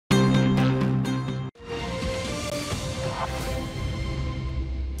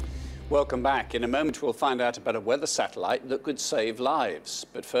Welcome back. In a moment, we'll find out about a weather satellite that could save lives.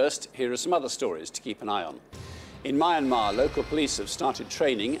 But first, here are some other stories to keep an eye on. In Myanmar, local police have started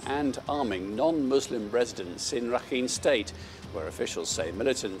training and arming non-Muslim residents in Rakhine State, where officials say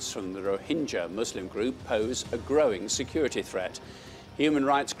militants from the Rohingya Muslim group pose a growing security threat. Human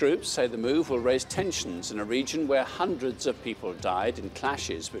rights groups say the move will raise tensions in a region where hundreds of people died in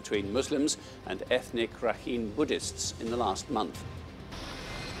clashes between Muslims and ethnic Rakhine Buddhists in the last month.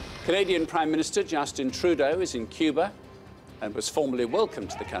 Canadian Prime Minister Justin Trudeau is in Cuba and was formally welcomed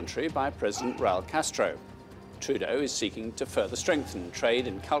to the country by President Raul Castro. Trudeau is seeking to further strengthen trade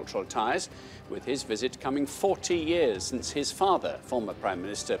and cultural ties, with his visit coming 40 years since his father, former Prime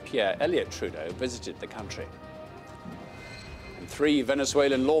Minister Pierre Elliott Trudeau, visited the country. And 3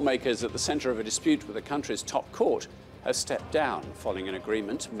 Venezuelan lawmakers at the centre of a dispute with the country's top court have stepped down following an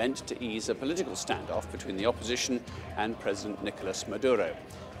agreement meant to ease a political standoff between the opposition and President Nicolas Maduro.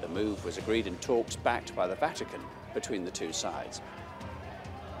 The move was agreed in talks backed by the Vatican between the two sides.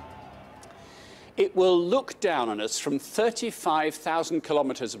 It will look down on us from 35,000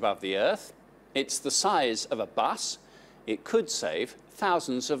 kilometres above the Earth. It's the size of a bus. It could save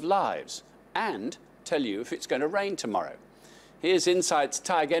thousands of lives and tell you if it's going to rain tomorrow. Here's Insight's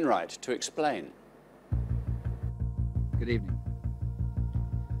Ty Genwright to explain. Good evening.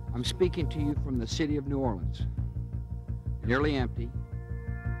 I'm speaking to you from the city of New Orleans. Nearly empty,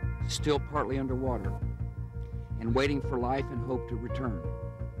 still partly underwater, and waiting for life and hope to return.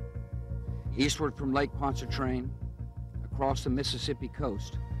 Eastward from Lake Pontchartrain, across the Mississippi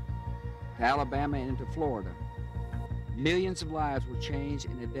coast, to Alabama and into Florida, millions of lives were changed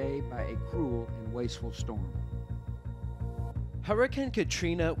in a day by a cruel and wasteful storm. Hurricane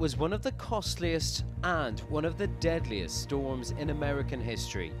Katrina was one of the costliest and one of the deadliest storms in American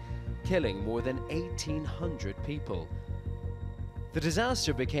history, killing more than 1,800 people. The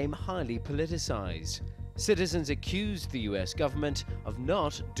disaster became highly politicized. Citizens accused the US government of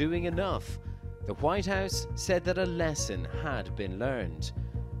not doing enough. The White House said that a lesson had been learned.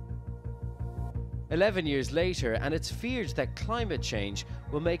 11 years later, and it's feared that climate change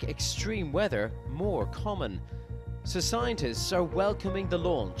will make extreme weather more common. So scientists are welcoming the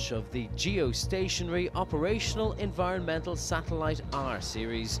launch of the Geostationary Operational Environmental Satellite R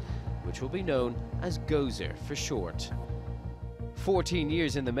series, which will be known as GOESR for short. 14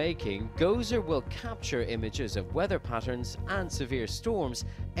 years in the making, GOESR will capture images of weather patterns and severe storms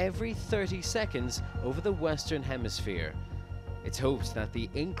every 30 seconds over the Western Hemisphere. It's hoped that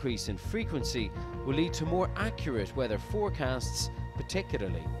the increase in frequency will lead to more accurate weather forecasts,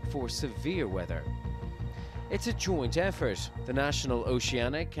 particularly for severe weather. It's a joint effort. The National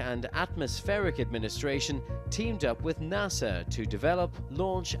Oceanic and Atmospheric Administration teamed up with NASA to develop,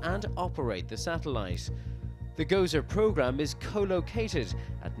 launch and operate the satellite. The GOESR program is co-located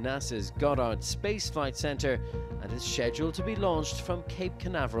at NASA's Goddard Space Flight Center and is scheduled to be launched from Cape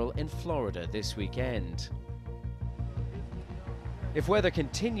Canaveral in Florida this weekend. If weather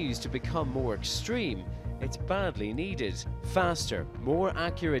continues to become more extreme, it's badly needed. Faster, more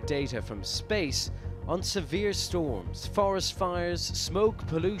accurate data from space on severe storms, forest fires, smoke,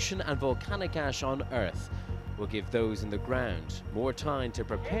 pollution and volcanic ash on Earth will give those in the ground more time to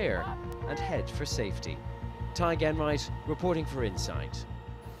prepare and head for safety. Ty Genwright reporting for Insight.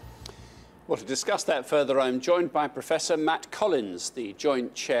 Well, to discuss that further, I'm joined by Professor Matt Collins, the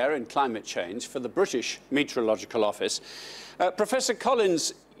Joint Chair in Climate Change for the British Meteorological Office. Professor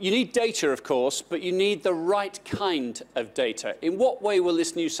Collins, you need data, of course, but you need the right kind of data. In what way will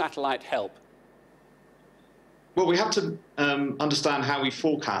this new satellite help? Well, we have to understand how we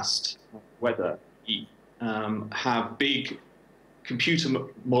forecast weather. We have big computer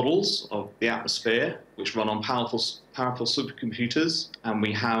models of the atmosphere, which run on powerful supercomputers, and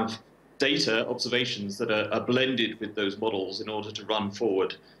we have data observations that are blended with those models in order to run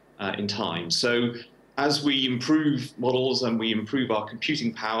forward in time. So as we improve models and we improve our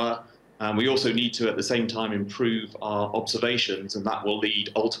computing power, we also need to at the same time improve our observations, and that will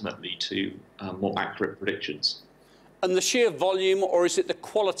lead ultimately to more accurate predictions. And the sheer volume, or is it the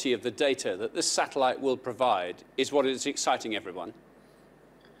quality of the data that this satellite will provide, is what is exciting everyone?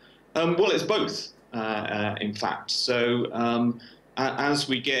 Well, it's both, in fact. So as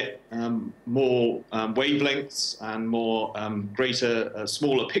we get more wavelengths and more greater,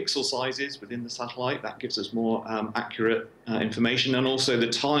 smaller pixel sizes within the satellite, that gives us more accurate information, and also the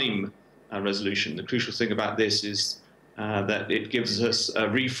time resolution. The crucial thing about this is that it gives us a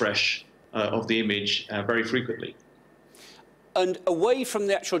refresh of the image very frequently. And away from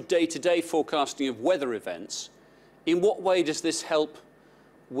the actual day-to-day forecasting of weather events, in what way does this help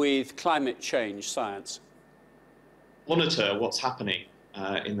with climate change science? Monitor what's happening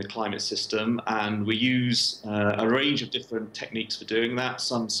in the climate system, and we use a range of different techniques for doing that,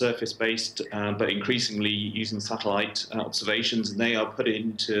 some surface-based, but increasingly using satellite observations, and they are put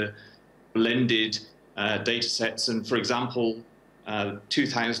into blended data sets. And for example,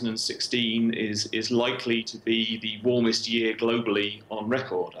 2016 is likely to be the warmest year globally on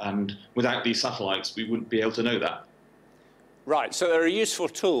record, and without these satellites we wouldn't be able to know that. Right, so they're a useful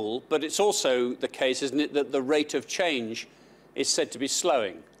tool, but it's also the case, isn't it, that the rate of change is said to be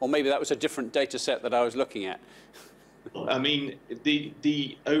slowing? Or maybe that was a different data set that I was looking at. I mean,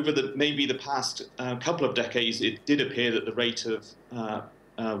 over maybe the past couple of decades, it did appear that the rate of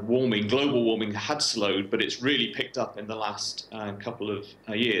global warming had slowed, but it's really picked up in the last couple of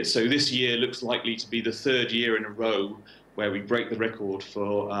years. So this year looks likely to be the third year in a row where we break the record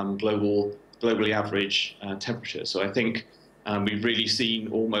for globally average temperature. So I think we've really seen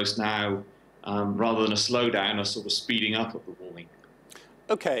almost now, rather than a slowdown, a sort of speeding up of the warming.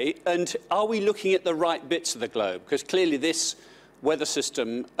 OK, and are we looking at the right bits of the globe? Because clearly this weather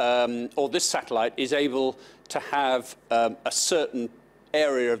system, or this satellite, is able to have a certain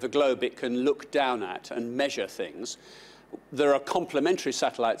area of the globe it can look down at and measure things. There are complementary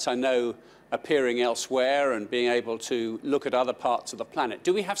satellites, I know, appearing elsewhere and being able to look at other parts of the planet.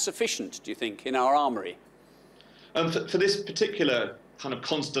 Do we have sufficient, do you think, in our armoury? For this particular kind of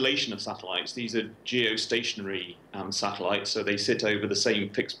constellation of satellites, these are geostationary satellites, so they sit over the same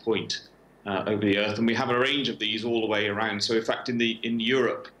fixed point over the Earth, and we have a range of these all the way around. So in fact, in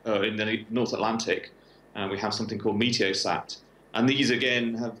Europe, in the North Atlantic, we have something called Meteosat, and these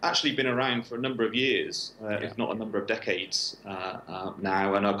again have actually been around for a number of years, if not a number of decades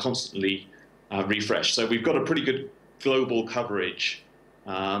now, and are constantly refreshed. So we've got a pretty good global coverage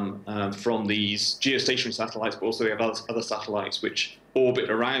from these geostationary satellites, but also we have other satellites which orbit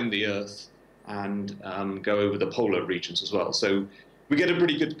around the Earth and go over the polar regions as well. So we get a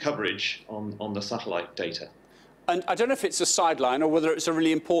pretty good coverage on the satellite data. And I don't know if it's a sideline or whether it's a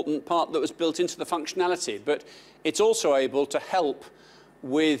really important part that was built into the functionality, but it's also able to help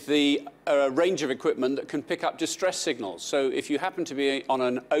with the range of equipment that can pick up distress signals. So if you happen to be on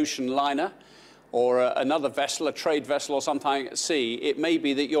an ocean liner or another vessel, a trade vessel or something at sea, it may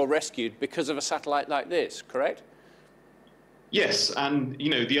be that you're rescued because of a satellite like this, correct? Yes, and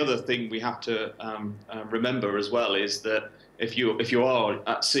the other thing we have to remember as well is that if you are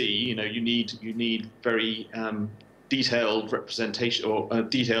at sea, you need very detailed representation or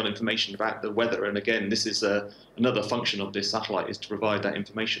detailed information about the weather. And again, this is another function of this satellite, is to provide that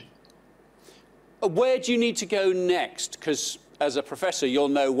information. Where do you need to go next? Because as a professor, you'll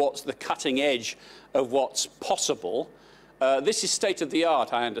know what's the cutting edge of what's possible. This is state of the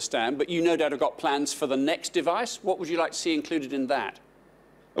art, I understand, but you no doubt have got plans for the next device. What would you like to see included in that?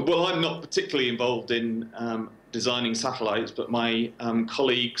 Well, I'm not particularly involved in designing satellites, but my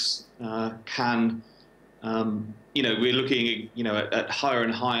colleagues can. We're looking, at higher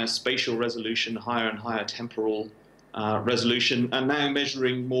and higher spatial resolution, higher and higher temporal resolution, and now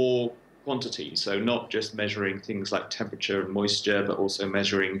measuring more quantity. So not just measuring things like temperature and moisture, but also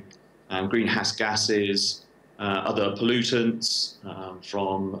measuring greenhouse gases, other pollutants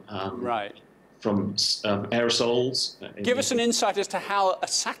from aerosols. Give us an insight as to how a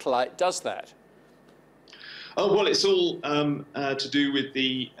satellite does that. Oh, well, it's all to do with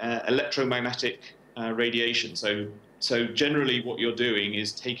the electromagnetic radiation. So generally what you're doing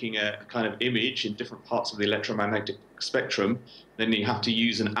is taking a kind of image in different parts of the electromagnetic spectrum, then you have to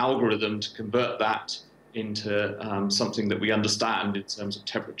use an algorithm to convert that into something that we understand in terms of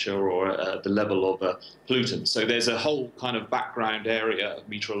temperature or the level of a pollutant. So there's a whole kind of background area of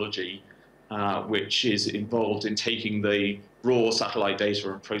meteorology which is involved in taking the raw satellite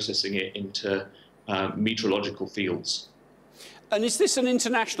data and processing it into meteorological fields. And is this an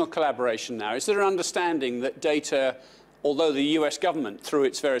international collaboration now? Is there an understanding that data, although the US government, through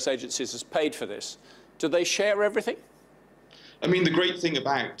its various agencies, has paid for this, do they share everything? I mean, the great thing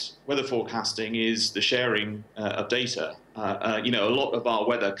about weather forecasting is the sharing of data. A lot of our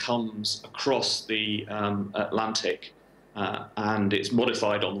weather comes across the Atlantic, and it's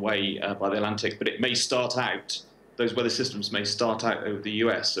modified on the way by the Atlantic, but it may start out, those weather systems may start out over the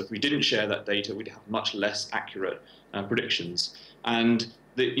US. So if we didn't share that data, we'd have much less accurate predictions. And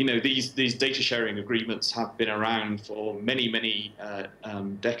these data sharing agreements have been around for many, many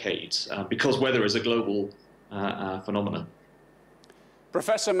decades because weather is a global phenomenon.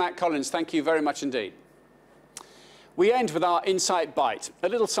 Professor Matt Collins, thank you very much indeed. We end with our Insight Bite, a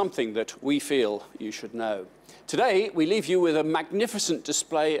little something that we feel you should know. Today, we leave you with a magnificent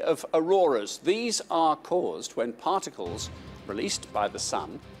display of auroras. These are caused when particles released by the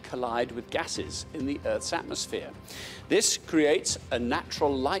sun collide with gases in the Earth's atmosphere. This creates a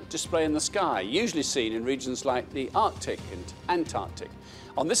natural light display in the sky, usually seen in regions like the Arctic and Antarctic.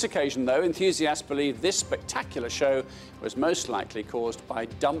 On this occasion, though, enthusiasts believe this spectacular show was most likely caused by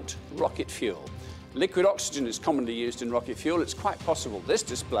dumped rocket fuel. Liquid oxygen is commonly used in rocket fuel. It's quite possible this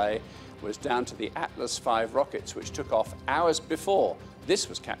display was down to the Atlas V rockets, which took off hours before. This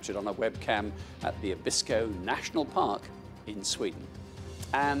was captured on a webcam at the Abisko National Park in Sweden.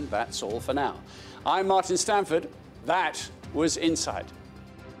 And that's all for now. I'm Martin Stanford. That was Insight.